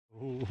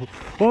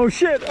Oh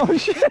shit! Oh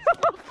shit!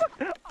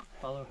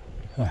 Follow.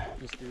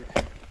 Just do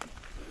it.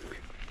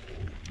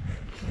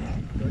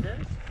 Go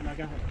Dennis? No,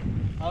 go ahead.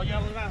 Oh yeah,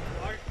 look out.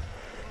 All right.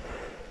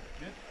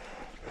 Good.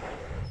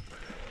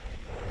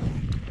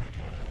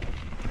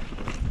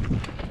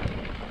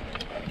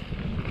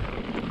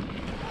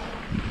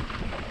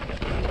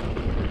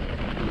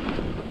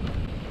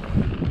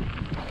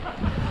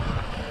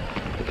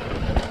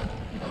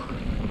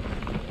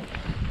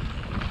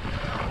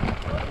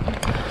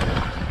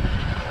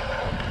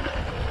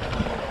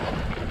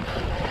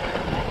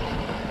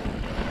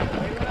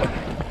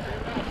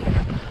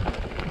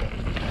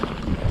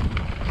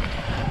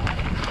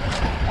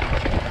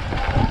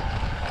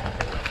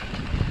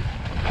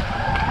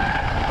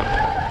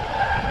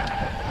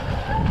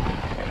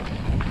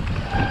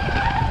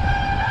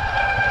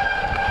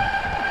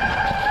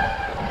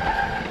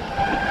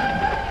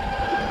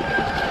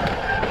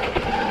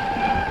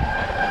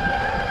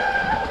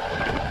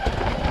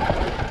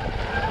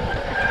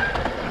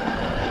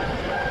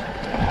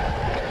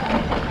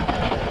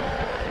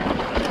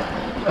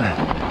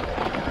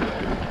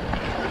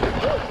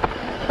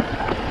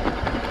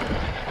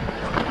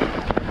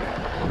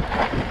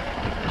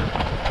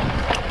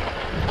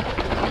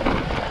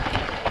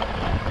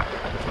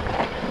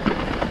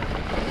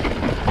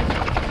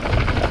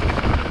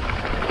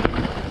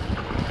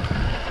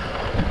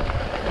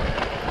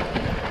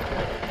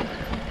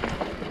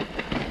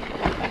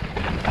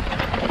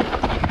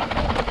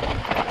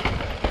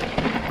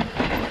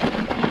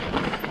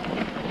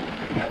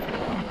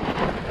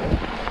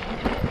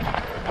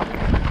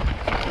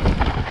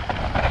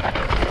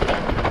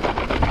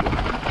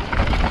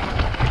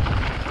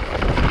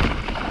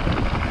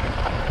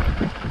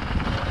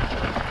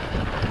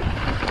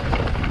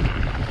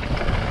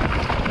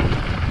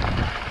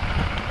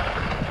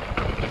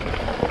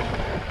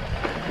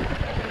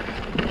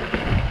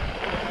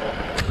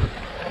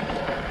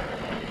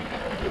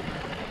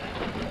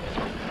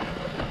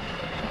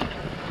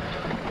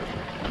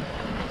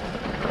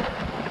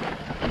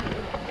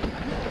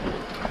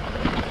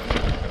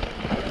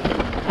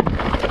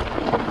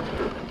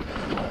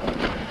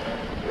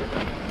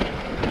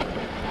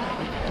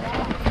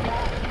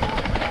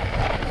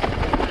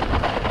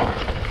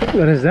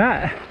 What is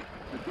that?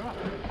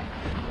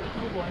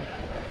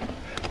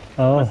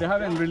 Oh. But they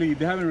haven't really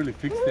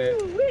fixed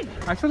it.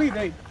 Actually,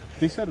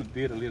 they sort of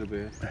did a little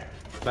bit,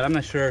 but I'm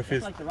not sure if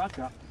it's like the rock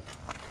drop.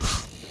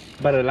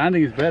 But the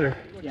landing is better.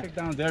 Yeah. Check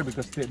down there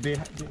because there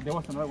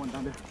was another one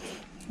down there.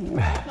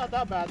 It's not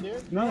that bad,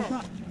 dude. No, it's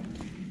not.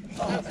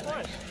 That's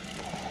fine.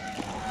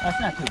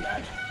 That's not too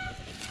bad.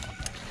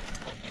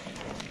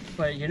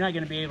 But you're not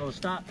gonna be able to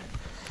stop.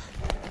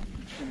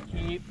 You're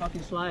gonna keep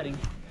fucking sliding.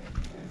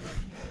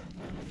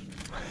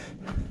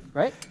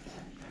 Right?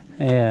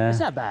 Yeah. It's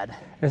not bad.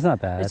 It's not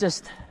bad. It's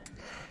just.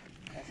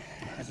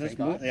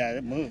 Yeah,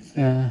 it moves.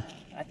 Yeah.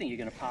 I think you're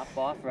gonna pop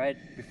off right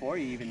before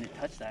you even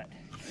touch that.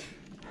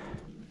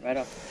 Right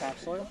off the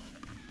topsoil.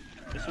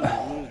 This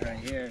one moves right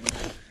here.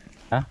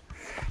 Huh?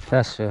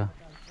 That's true.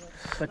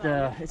 But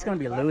it's gonna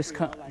be loose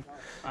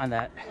on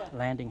that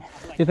landing.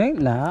 You think?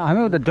 Nah. I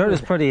mean, the dirt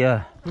is pretty.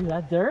 Dude,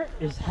 that dirt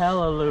is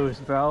hella loose,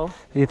 bro.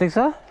 You think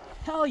so?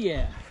 Hell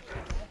yeah.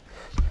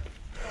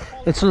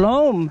 It's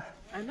loam.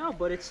 I know,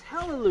 but it's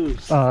hella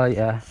loose. Oh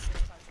yeah,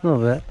 a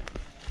little bit.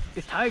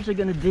 Your tires are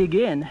gonna dig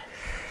in.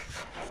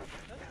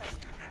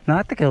 No,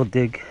 I think it'll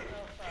dig.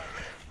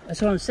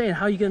 That's what I'm saying.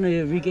 How are you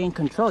gonna regain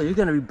control? You're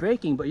gonna be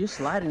braking, but you're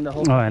sliding the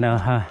whole Oh, I know,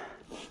 huh?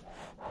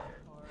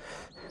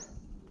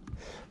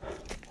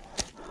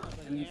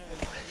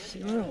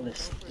 Cyril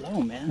is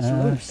low, man. It's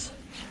loose.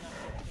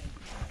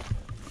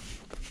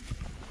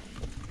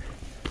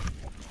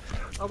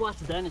 I'll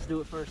watch Dennis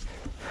do it first.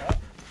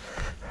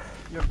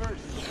 You're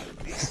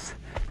first.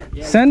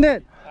 Yeah. Send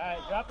it. All right,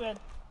 drop in.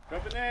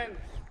 Drop it in.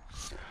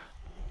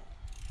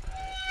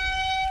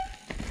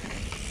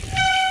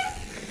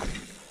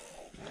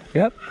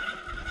 Yep.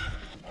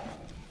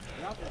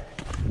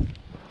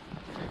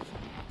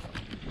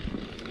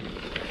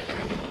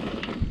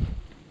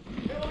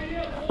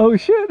 Oh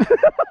shit!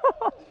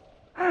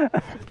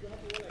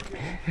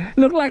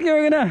 Look like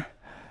you're gonna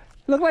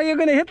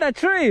hit that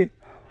tree. You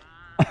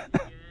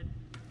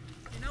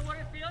know what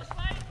it feels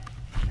like?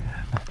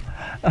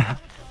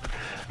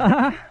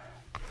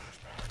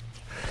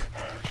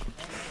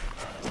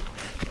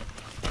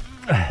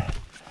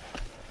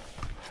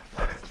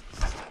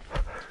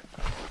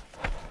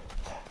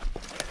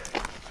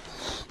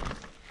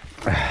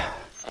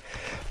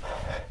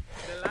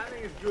 The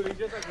landing is good. It's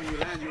just like when you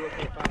land, you will so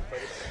fast, but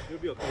you'll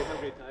be okay. You have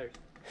great tires.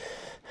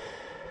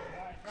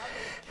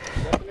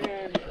 Drop it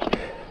in.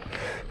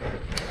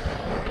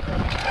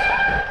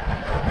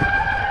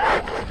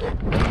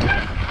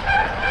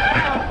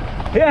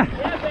 Yeah.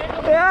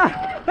 Yeah.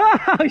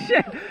 Oh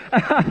shit.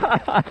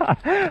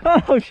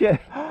 Oh shit.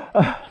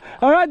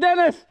 All right,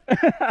 Dennis.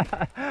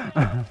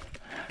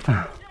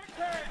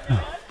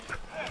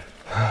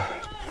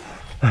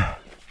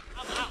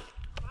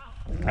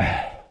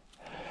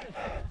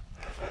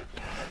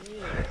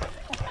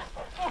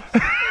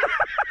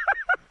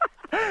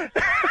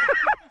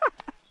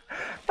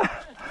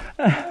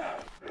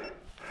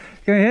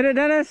 Can we hit it,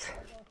 Dennis?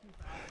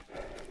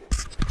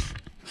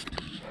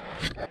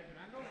 I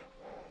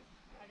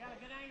got a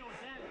good angle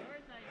with that.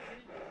 Where's that?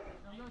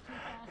 Don't go too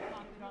fast.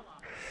 Pop it up.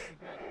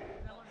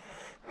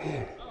 Oh,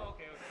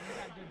 okay. You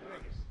got good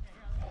brakes.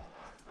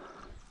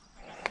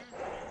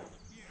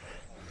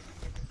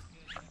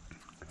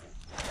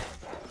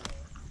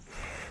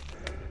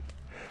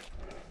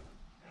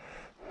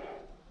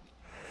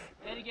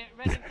 Ready, get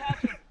ready to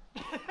catch him.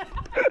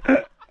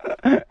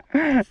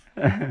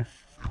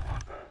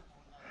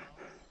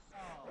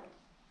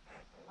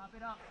 Pop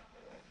it up.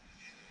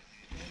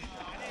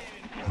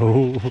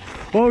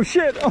 Oh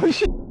shit! Oh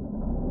shit!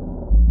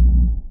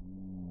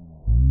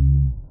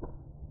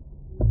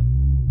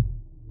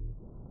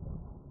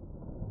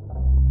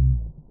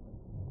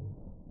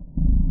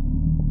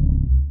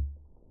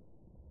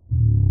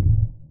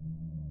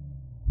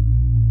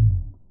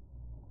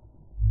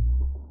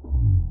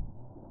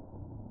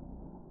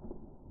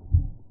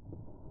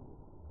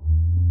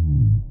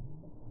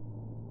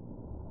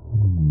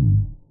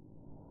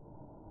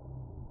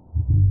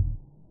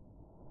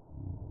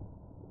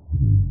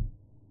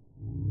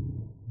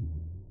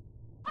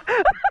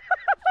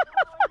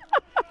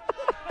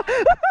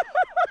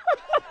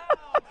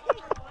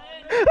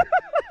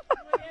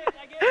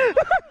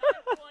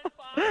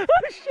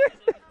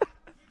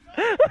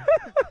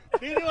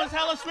 Dude, it was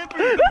hella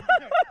slippery.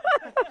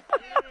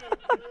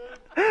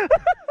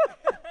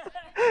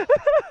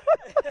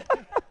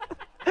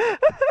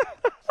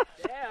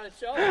 Yeah,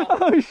 show off.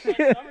 Oh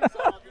shit!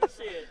 Somersault, you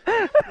see it.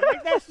 You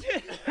like that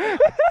shit?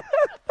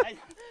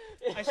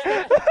 I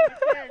snapped right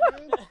there,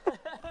 dude.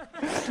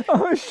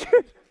 Oh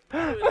shit!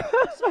 Dude,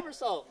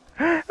 somersault.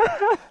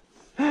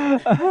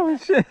 Oh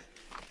shit!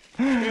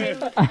 Dude,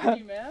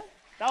 man.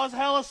 that was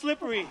hella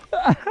slippery.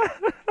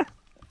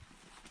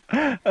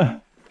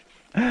 Hey,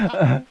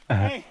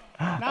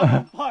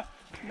 now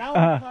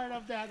I'm part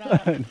of that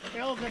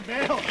bells and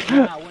bells.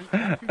 Now, when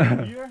after you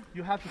go here,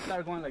 you have to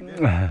start going like this.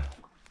 Start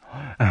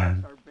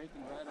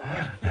breaking right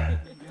away.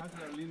 You have to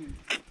start leaning.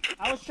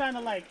 I was trying to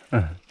like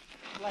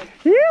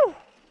You!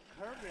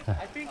 curve it.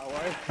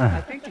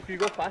 I think if you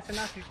go fast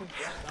enough, you can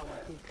grab that one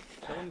too.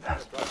 That one is in the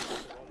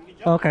front.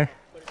 Okay.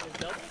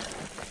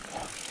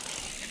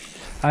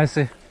 I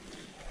see.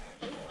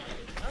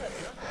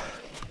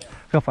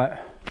 Go for it.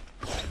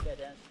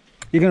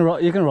 You can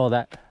roll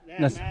that.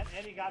 Yeah, That's- man,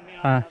 Eddie got me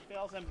on the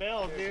bells and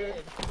bells, dude.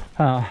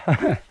 Oh.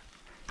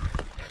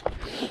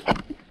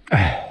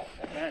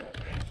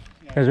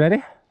 You guys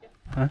ready?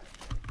 Huh?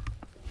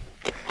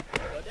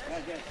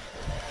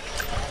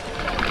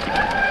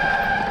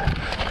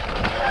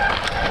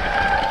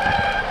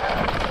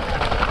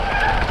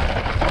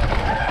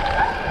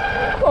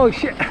 Oh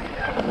shit! Hey,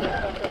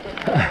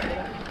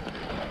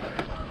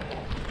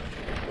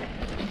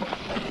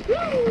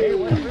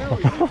 what's real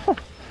with you?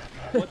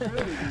 What's real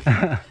with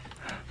you?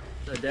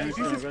 So Dennis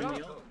gonna run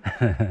me over.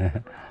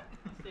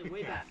 Stay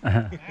way back.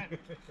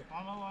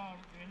 Follow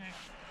your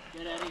next.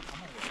 Get Eddie.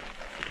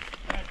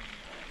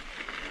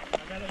 I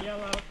gotta yell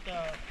out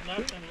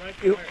left and right.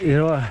 You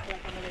know what? I'm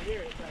gonna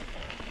hear it.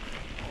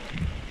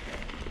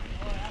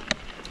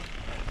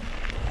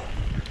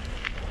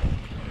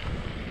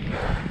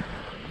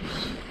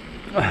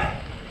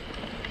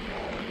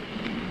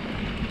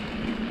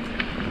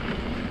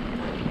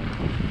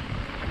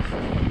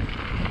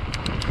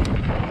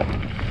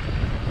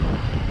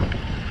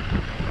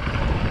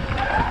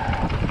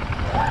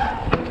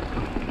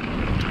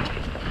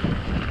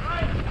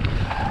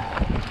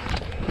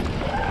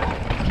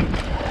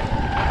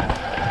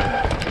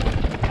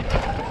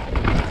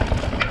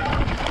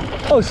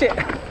 Oh shit!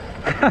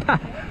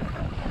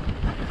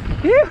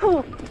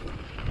 Yoo-hoo!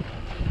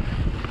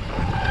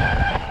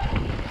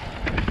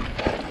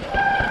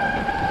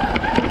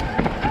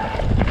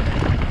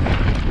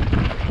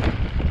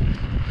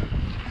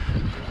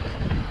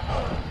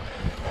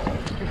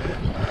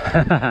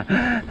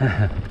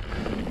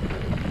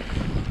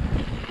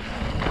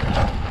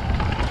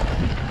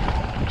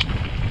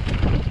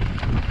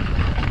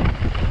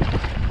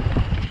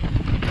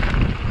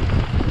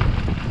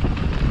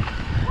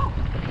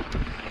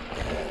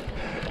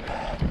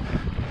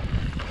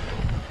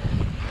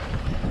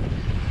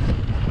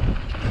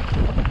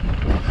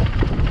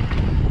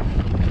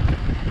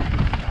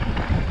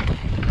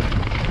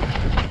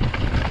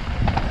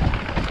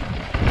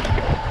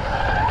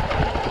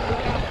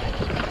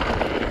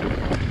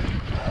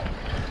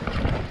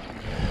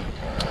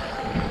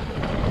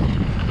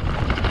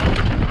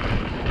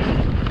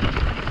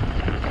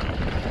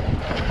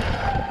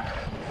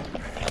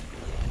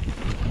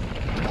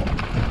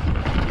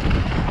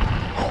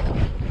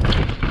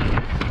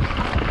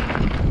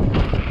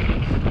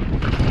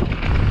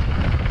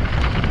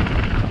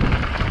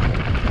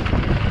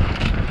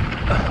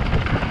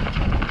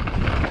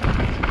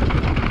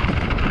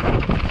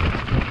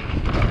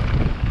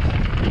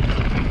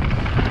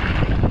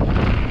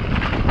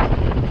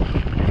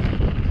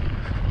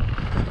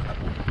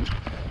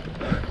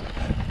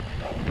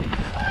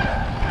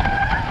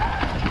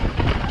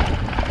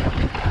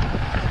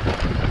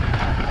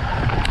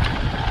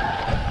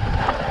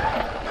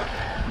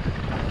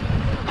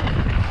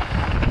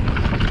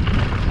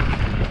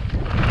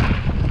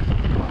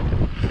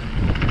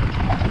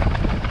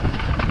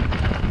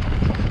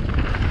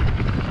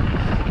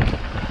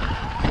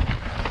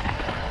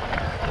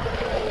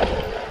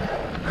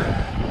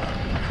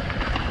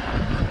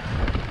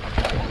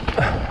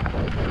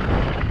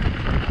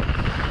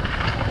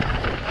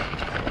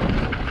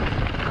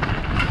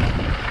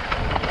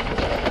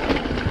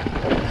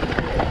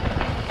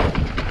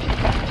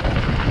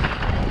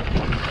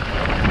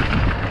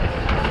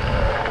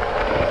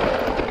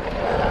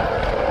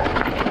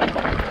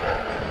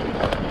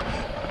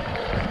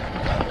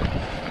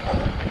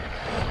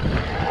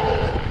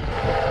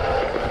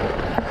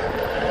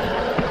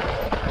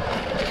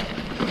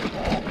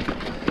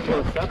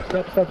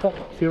 Stop.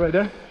 See right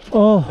there?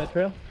 Oh, That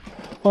trail?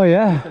 oh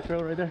yeah. That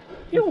trail right there?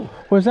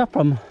 Where's that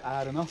from?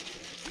 I don't know.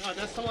 No,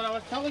 that's the one I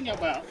was telling you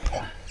about.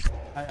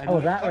 Oh,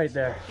 that right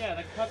there. Yeah,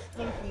 the cut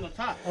through from the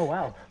top. Oh,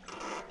 wow.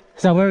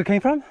 Is that where it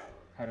came from?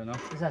 I don't know.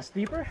 Is that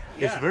steeper?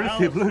 It's very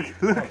steep. Look.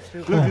 Look,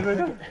 it's right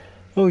there.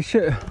 Oh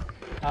shit.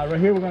 Right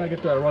here, we're gonna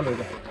get to that roller.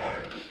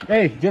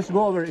 Hey, just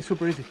go over. It's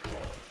super easy.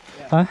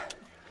 Huh?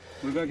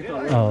 We're gonna get to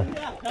that roller. Oh.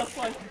 Yeah, that's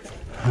fine.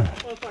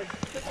 That's fine.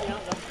 Sit me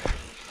out though.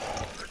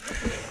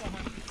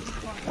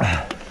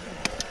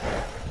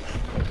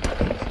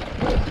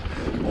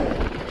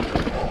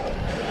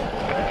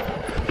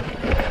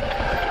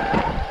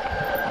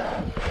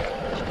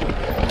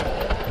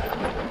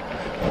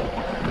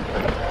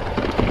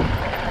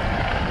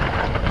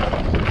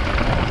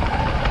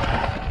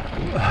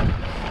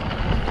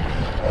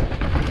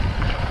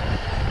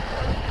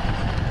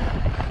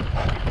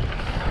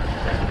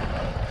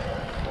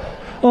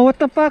 Oh, what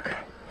the fuck?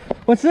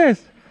 What's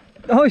this?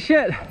 Oh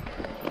shit.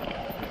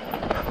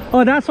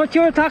 Oh, that's what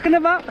you were talking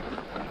about?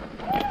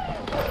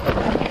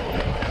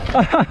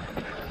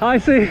 I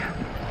see.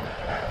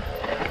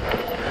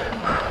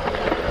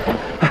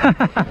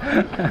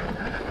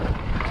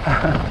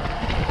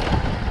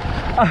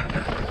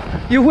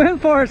 You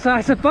went for it, so I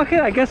said, fuck it,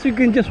 I guess we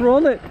can just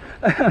roll it.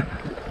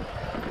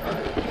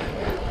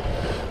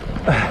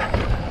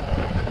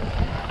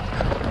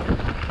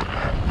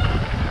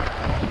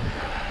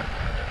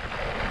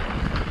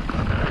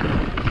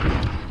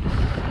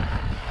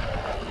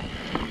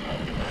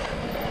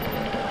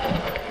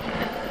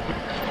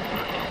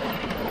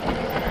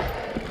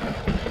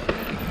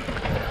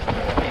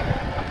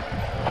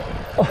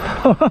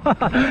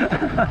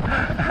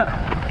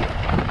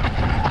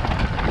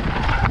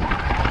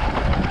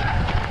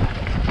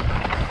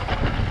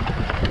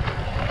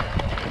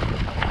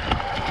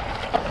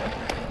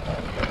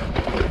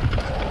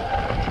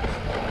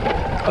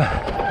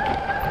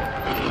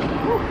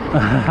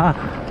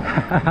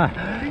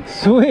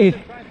 Sweet.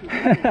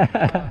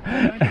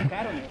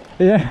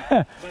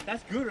 Yeah. But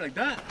that's good like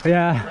that.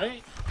 Yeah.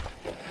 Right?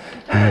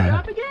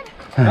 Drop again?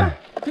 Huh?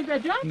 Take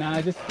that jump?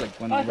 Nah, just like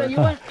one Oh, more. so you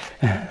went?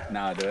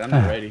 Nah, dude, I'm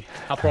not ready.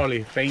 I'll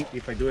probably faint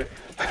if I do it.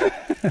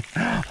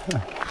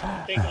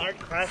 I think Art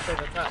crashed at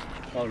the top.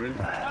 Oh, really?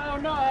 Oh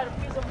no, I had a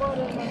piece of wood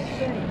in my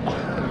thing.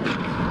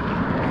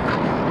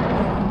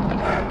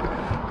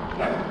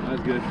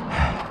 That's good.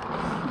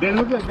 They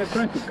look like they're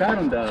trying to cut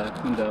on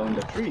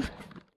the tree.